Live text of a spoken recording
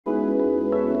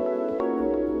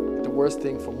worst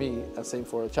thing for me, and same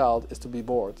for a child, is to be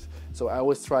bored. So I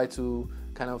always try to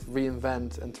kind of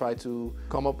reinvent and try to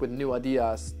come up with new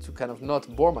ideas to kind of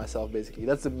not bore myself, basically.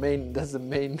 That's the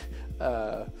main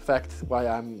fact why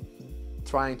I'm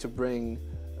trying to bring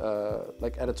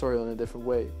like editorial in a different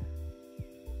way.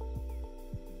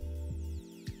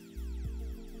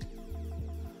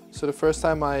 So the first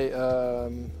time I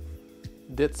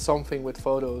did something with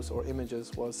photos or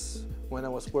images was when I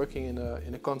was working in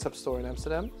a concept store in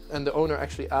Amsterdam, and the owner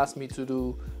actually asked me to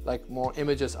do like more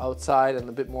images outside and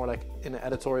a bit more like in an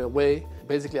editorial way.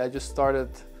 Basically, I just started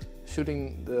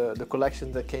shooting the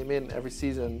collections that came in every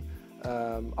season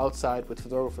outside with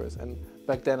photographers. And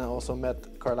back then I also met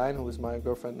Carlijn, who is my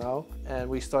girlfriend now, and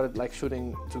we started like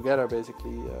shooting together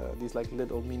basically these like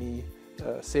little mini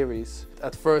series.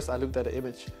 At first I looked at the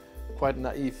image quite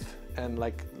naive and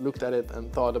like looked at it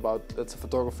and thought about it's a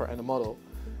photographer and a model.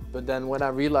 But then when I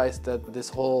realized that this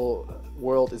whole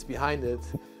world is behind it,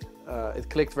 it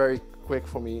clicked very quick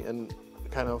for me, and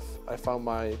kind of I found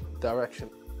my direction.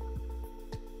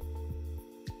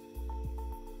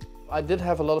 I did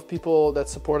have a lot of people that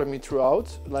supported me throughout,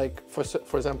 like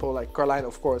for example like Carlijn,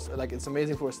 of course. Like it's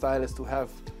amazing for a stylist to have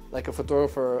like a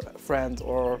photographer friend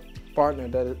or partner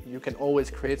that you can always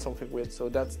create something with. So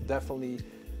that's definitely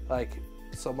like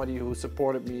somebody who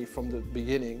supported me from the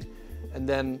beginning. And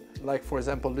then, like for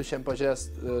example, Lucien Pagès,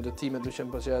 the team at Lucien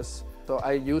Pagès. So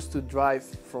I used to drive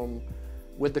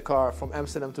with the car from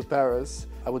Amsterdam to Paris.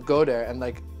 I would go there and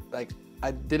like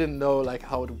I didn't know like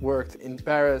how it worked in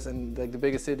Paris and like the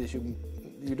biggest cities.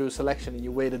 You do a selection and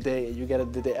you wait a day and you get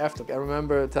it the day after. I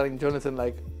remember telling Jonathan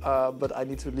like, but I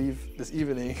need to leave this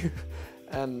evening.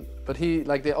 But he,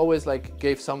 like, they always like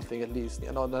gave something at least.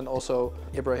 And then also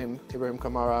Ibrahim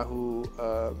Kamara, who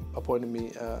appointed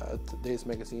me at Dazed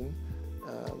magazine,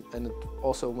 and it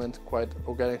also went quite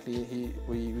organically.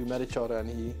 We met each other, and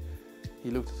he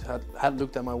had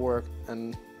looked at my work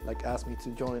and like asked me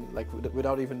to join, like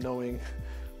without even knowing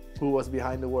who was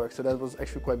behind the work. So that was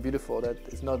actually quite beautiful. That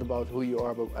it's not about who you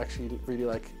are, but actually really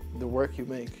like the work you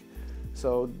make.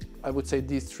 So I would say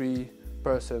these three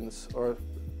persons or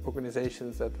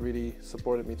organizations that really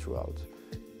supported me throughout.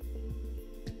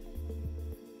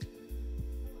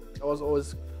 I was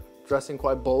always dressing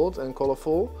quite bold and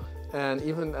colorful, and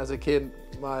even as a kid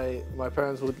my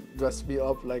parents would dress me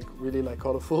up like really like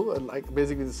colorful and like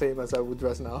basically the same as I would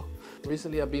dress now.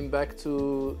 Recently I've been back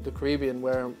to the Caribbean,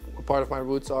 where part of my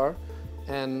roots are,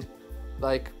 and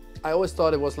like I always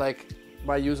thought it was like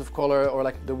my use of color or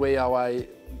like the way how I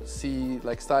see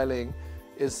like styling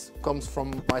comes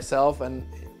from myself and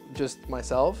just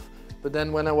myself. But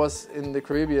then when I was in the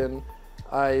Caribbean,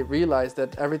 I realized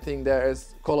that everything there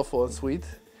is colorful and sweet,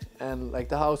 and like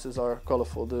the houses are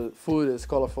colorful, the food is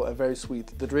colorful and very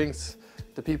sweet, the drinks,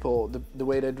 the people, the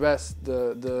way they dress,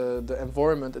 the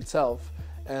environment itself.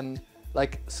 And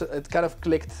like so it kind of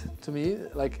clicked to me,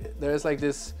 like there's like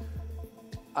this,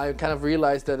 I kind of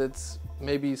realized that it's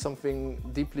maybe something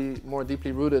more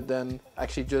deeply rooted than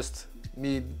actually just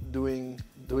me doing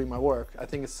my work. I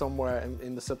think it's somewhere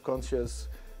in the subconscious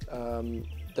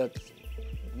that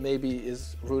maybe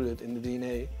is rooted in the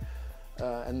DNA,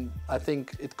 and I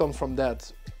think it comes from that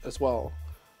as well.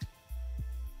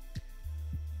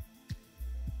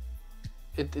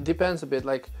 It depends a bit.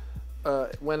 Like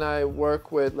when I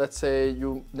work with, let's say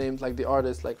you named like the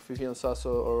artists like Viviane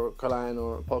Sassen or Carlijn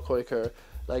or Paul Roversi,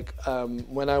 like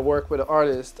when I work with an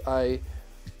artist, I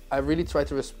really try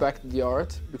to respect the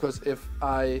art, because if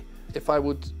I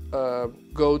would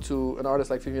go to an artist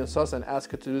like Viviane Sassen and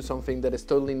ask her to do something that is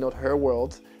totally not her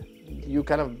world, you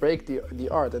kind of break the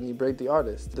art and you break the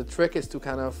artist. The trick is to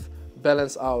kind of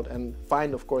balance out and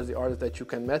find, of course, the artist that you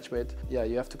can match with. Yeah,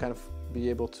 you have to kind of be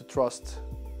able to trust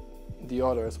the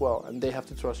other as well, and they have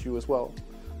to trust you as well.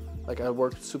 Like I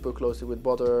worked super closely with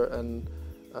Butter and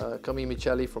Camille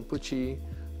Michelli from Pucci,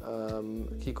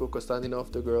 Kiko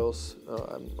Konstantinov, the girls.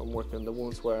 I'm working on the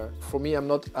women's wear. For me, I'm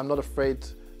not afraid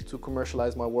to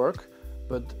commercialize my work,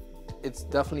 but it's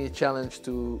definitely a challenge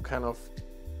to kind of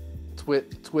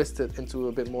twist it into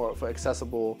a bit more of an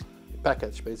accessible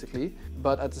package, basically.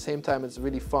 But at the same time, it's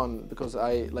really fun, because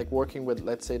I like working with,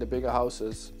 let's say, the bigger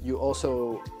houses. You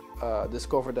also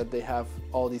discover that they have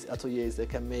all these ateliers that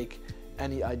can make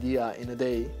any idea in a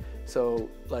day. So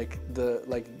like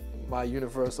my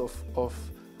universe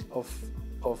of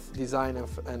design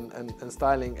and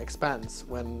styling expands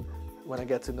when I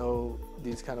get to know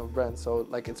these kind of brands. So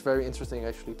like it's very interesting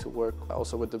actually to work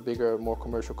also with the bigger, more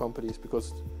commercial companies,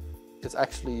 because it's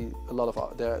actually a lot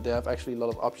of they have actually a lot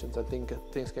of options. I think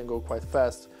things can go quite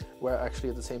fast, where actually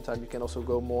at the same time you can also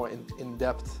go more in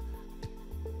depth.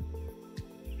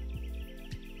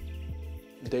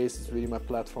 Dazed is really my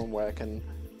platform where I can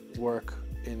work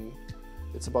in.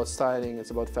 It's about styling,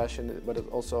 it's about fashion, but it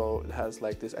also has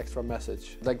like this extra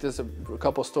message. Like there's a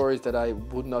couple stories that I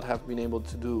would not have been able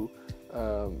to do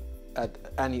at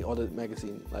any other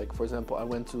magazine. Like for example, I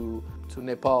went to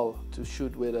Nepal to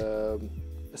shoot with a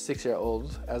 6-year-old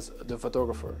as the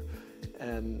photographer.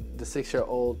 And the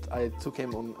 6-year-old, I took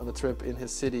him on a trip in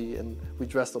his city, and we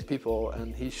dressed up people,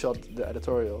 and he shot the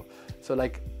editorial. So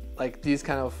like these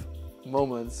kind of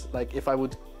moments, like if I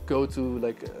would go to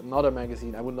like another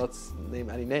magazine, I would not name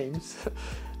any names,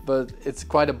 but it's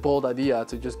quite a bold idea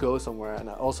to just go somewhere. And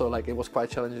also like it was quite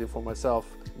challenging for myself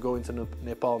going to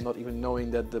Nepal, not even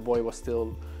knowing that the boy was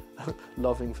still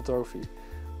loving photography.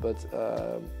 But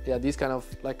yeah, these kind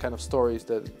of stories,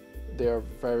 that they are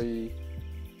very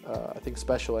I think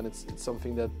special, and it's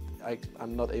something that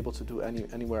I'm not able to do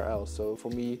anywhere else. So for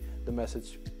me, the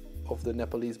message of the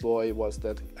Nepalese boy was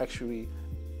that actually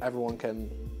everyone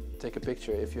can take a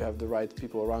picture if you have the right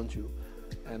people around you.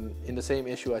 And in the same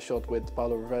issue I shot with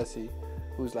Paolo Roversi,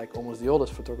 who's like almost the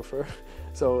oldest photographer.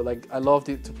 So like I love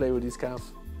to play with these kind of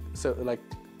like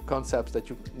concepts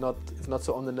that it's not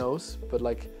so on the nose, but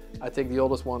like I take the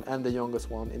oldest one and the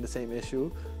youngest one in the same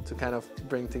issue to kind of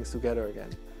bring things together again.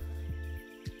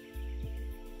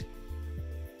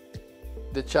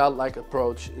 The childlike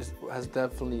approach has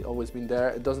definitely always been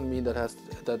there. It doesn't mean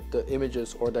that the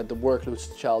images or that the work looks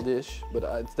childish, but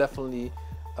it's definitely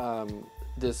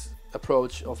this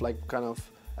approach of like kind of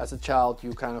as a child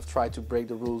you kind of try to break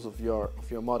the rules of your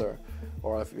mother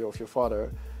or of your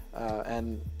father,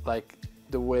 and like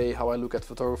the way how I look at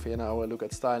photography and how I look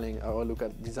at styling, how I look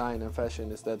at design and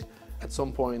fashion is that at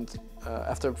some point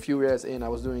after a few years in, I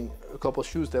was doing a couple of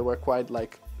shoots that were quite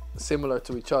like similar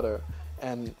to each other,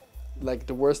 and like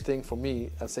the worst thing for me,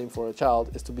 and same for a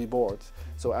child, is to be bored.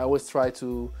 So I always try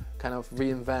to kind of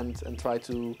reinvent and try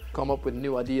to come up with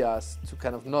new ideas to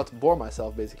kind of not bore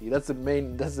myself. Basically, that's the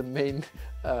main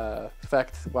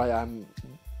fact why I'm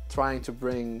trying to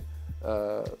bring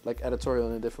like editorial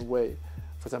in a different way.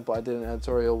 For example, I did an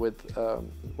editorial with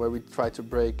where we tried to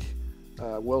break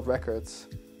world records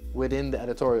within the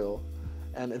editorial,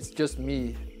 and it's just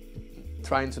me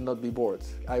trying to not be bored.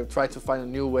 I tried to find a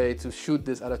new way to shoot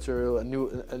this editorial,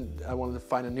 and I wanted to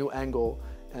find a new angle,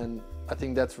 and I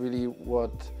think that's really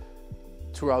what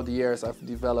throughout the years I've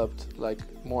developed like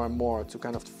more and more to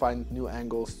kind of find new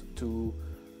angles to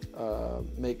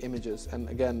make images. And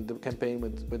again, the campaign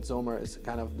with Zomer is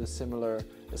kind of a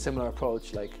similar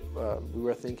approach. Like we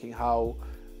were thinking, how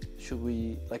should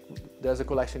we, like there's a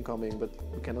collection coming, but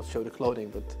we cannot show the clothing,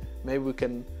 but maybe we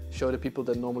can show the people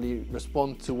that normally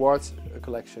respond towards a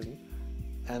collection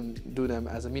and do them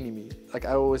as a mini-me. Like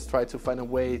I always try to find a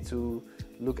way to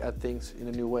look at things in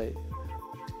a new way.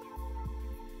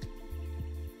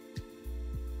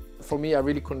 For me, I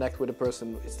really connect with a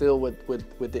person still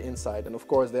with the inside, and of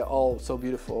course they're all so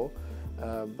beautiful,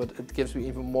 but it gives me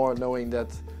even more knowing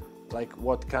that like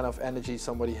what kind of energy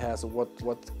somebody has, or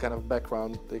what kind of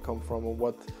background they come from, or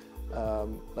what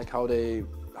like how they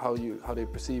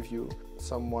perceive you.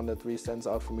 Someone that really stands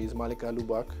out for me is Malika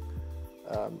Lubak.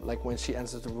 Like when she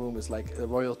enters the room, it's like a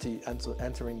royalty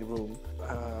entering the room.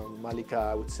 Malika,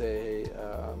 I would say,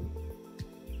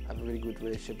 I have a really good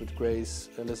relationship with Grace,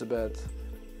 Elizabeth,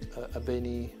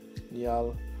 Abeni,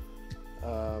 Nial.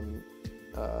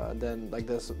 Then like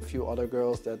there's a few other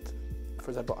girls that, for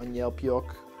example, Aniel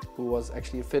Piok, who was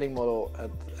actually a fitting model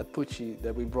at Pucci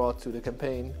that we brought to the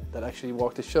campaign, that actually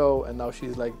walked the show, and now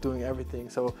she's like doing everything.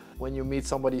 So when you meet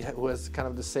somebody who has kind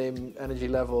of the same energy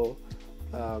level,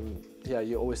 yeah,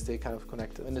 you always stay kind of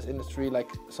connected. In this industry, like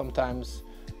sometimes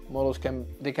models can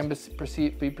be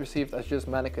perceived as just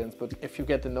mannequins, but if you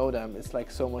get to know them, it's like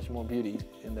so much more beauty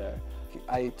in there.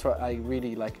 I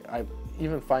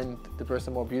even find the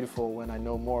person more beautiful when I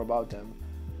know more about them.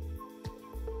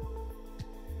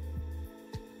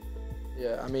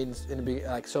 Yeah, I mean,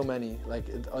 like so many. Like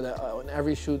on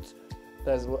every shoot,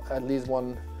 there's at least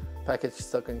one package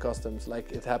stuck in customs.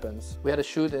 Like it happens. We had a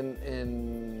shoot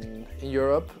in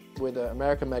Europe with an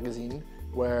American magazine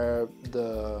where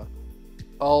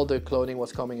all the clothing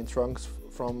was coming in trunks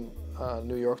from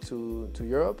New York to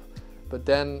Europe. But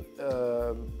then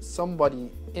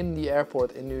somebody in the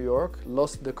airport in New York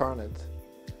lost the carnet.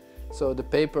 So the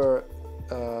paper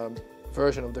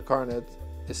version of the carnet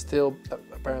is still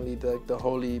apparently the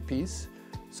holy piece.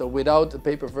 So without the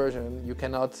paper version, you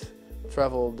cannot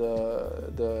travel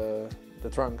the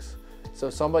trunks. So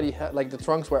somebody had, like the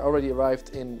trunks were already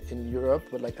arrived in Europe,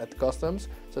 but like at customs.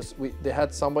 So they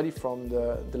had somebody from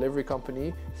the delivery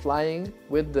company flying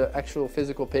with the actual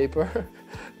physical paper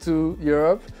to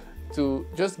Europe, to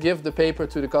just give the paper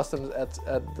to the customs at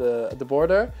the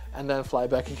border and then fly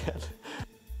back again.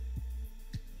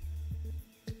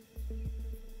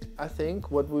 I think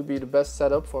what would be the best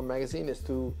setup for a magazine is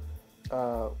to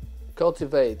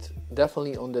cultivate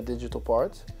definitely on the digital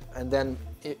part, and then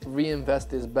reinvest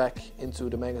this back into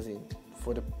the magazine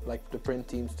for the print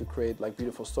teams to create like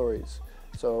beautiful stories.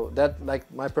 So that, like,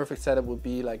 my perfect setup would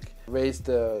be like raise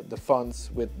the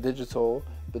funds with digital,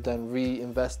 but then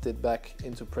reinvest it back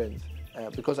into print,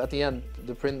 because at the end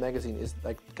the print magazine is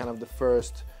like kind of the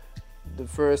first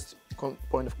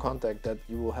point of contact that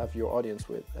you will have your audience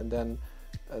with, and then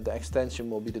the extension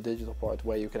will be the digital part,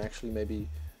 where you can actually maybe,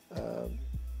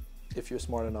 if you're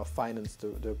smart enough, finance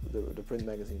the print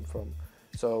magazine from.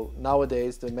 So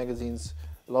nowadays a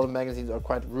lot of magazines are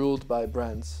quite ruled by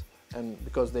brands, and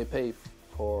because they pay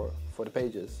for the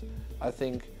pages. I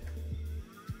think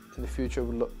in the future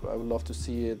I would love to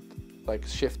see it like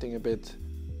shifting a bit.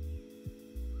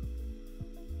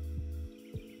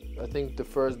 I think the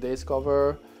first Dazed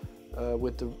cover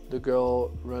with the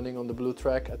girl running on the blue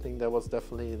track, I think that was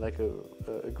definitely like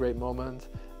a great moment.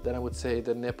 Then I would say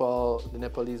the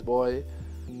Nepalese boy,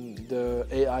 the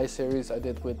AI series I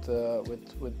did with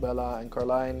Bella and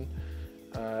Carlijn.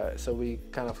 So we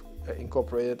kind of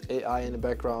incorporated AI in the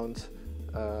background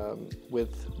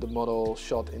with the model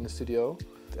shot in the studio.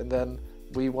 And then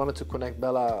we wanted to connect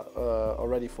Bella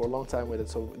already for a long time with it,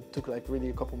 so it took like really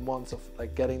a couple months of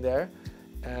like getting there.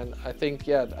 And I think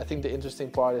the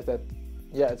interesting part is that,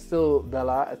 yeah, it's still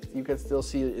Bella. You can still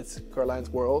see it's Carlijn's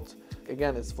world.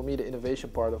 Again, it's for me the innovation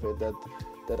part of it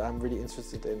that I'm really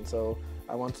interested in. So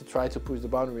I want to try to push the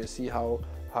boundary and see how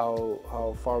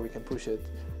far we can push it.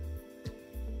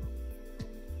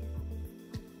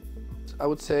 I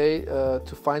would say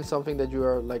to find something that you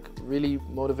are like really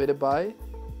motivated by.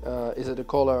 Is it a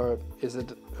color? Is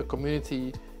it a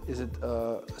community? Is it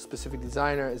a specific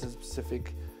designer? Is it a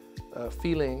specific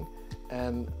feeling?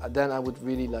 And then I would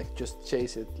really like just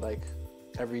chase it like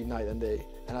every night and day.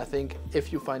 And I think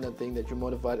if you find that thing that you're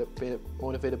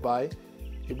motivated by,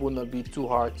 it would not be too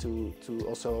hard to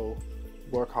also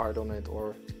work hard on it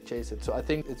or chase it. So I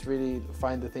think it's really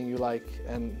find the thing you like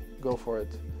and go for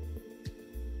it.